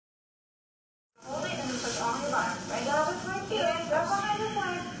bar. Ready? Grab with my feet. Grab behind this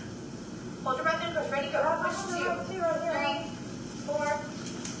line. Hold your breath in first. Ready? Go. Push 2, 3, 4,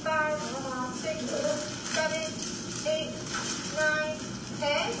 5, 6, 7, 8, 9,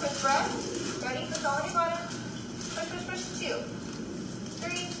 10. Quick breath. Ready? Push all on your bottom. Push, push, push. 2,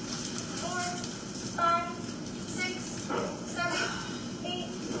 3, 4, 5, 6, 7, 8.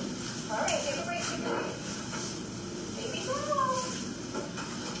 All right, take a break. Take a break. Baby girl.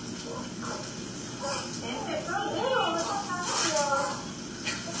 And good girl. Let's all pass it over.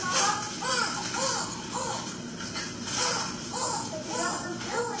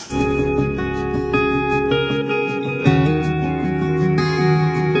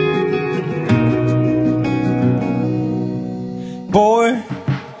 Boy,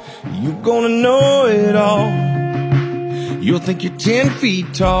 you're gonna know it all. You'll think you're 10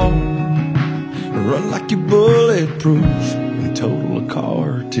 feet tall, run like you're bulletproof and total a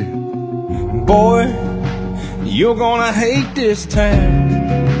car or two. Boy, you're gonna hate this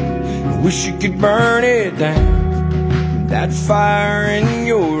town, wish you could burn it down. That fire in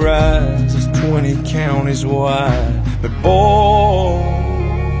your eyes is 20 counties wide. But boy,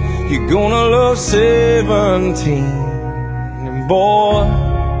 you're gonna love 17. And boy,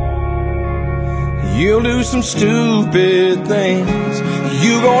 you'll do some stupid things.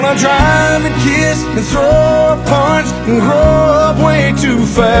 You're gonna drive and kiss and throw a punch and grow up way too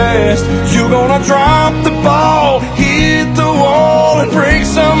fast. You're gonna drop the ball, hit the wall, and break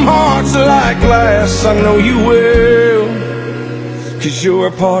some hearts like glass. I know you will, 'cause you're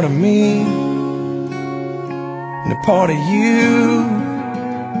a part of me, and a part of you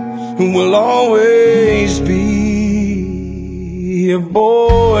will always be. A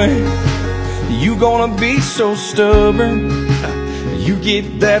boy, you gonna be so stubborn, you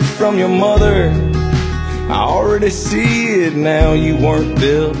get that from your mother. I already see it now, you weren't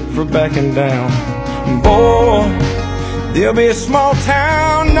built for backing down. Boy, there'll be a small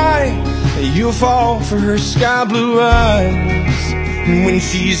town night, you'll fall for her sky blue eyes. And when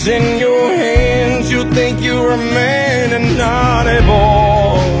she's in your hands, you'll think you're a man and not a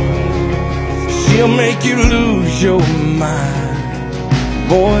boy. She'll make you lose your mind.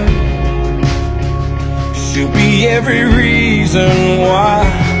 Boy, she'll be every reason why.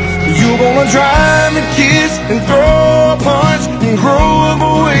 You're gonna drive and kiss and throw a punch and grow up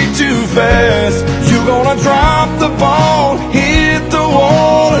way too fast. You're gonna drop the ball, hit the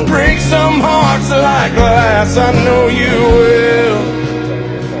wall, and break some hearts like glass. I know you will,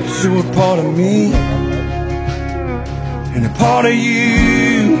 'cause you're a part of me, and a part of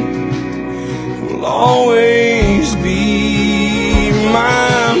you will always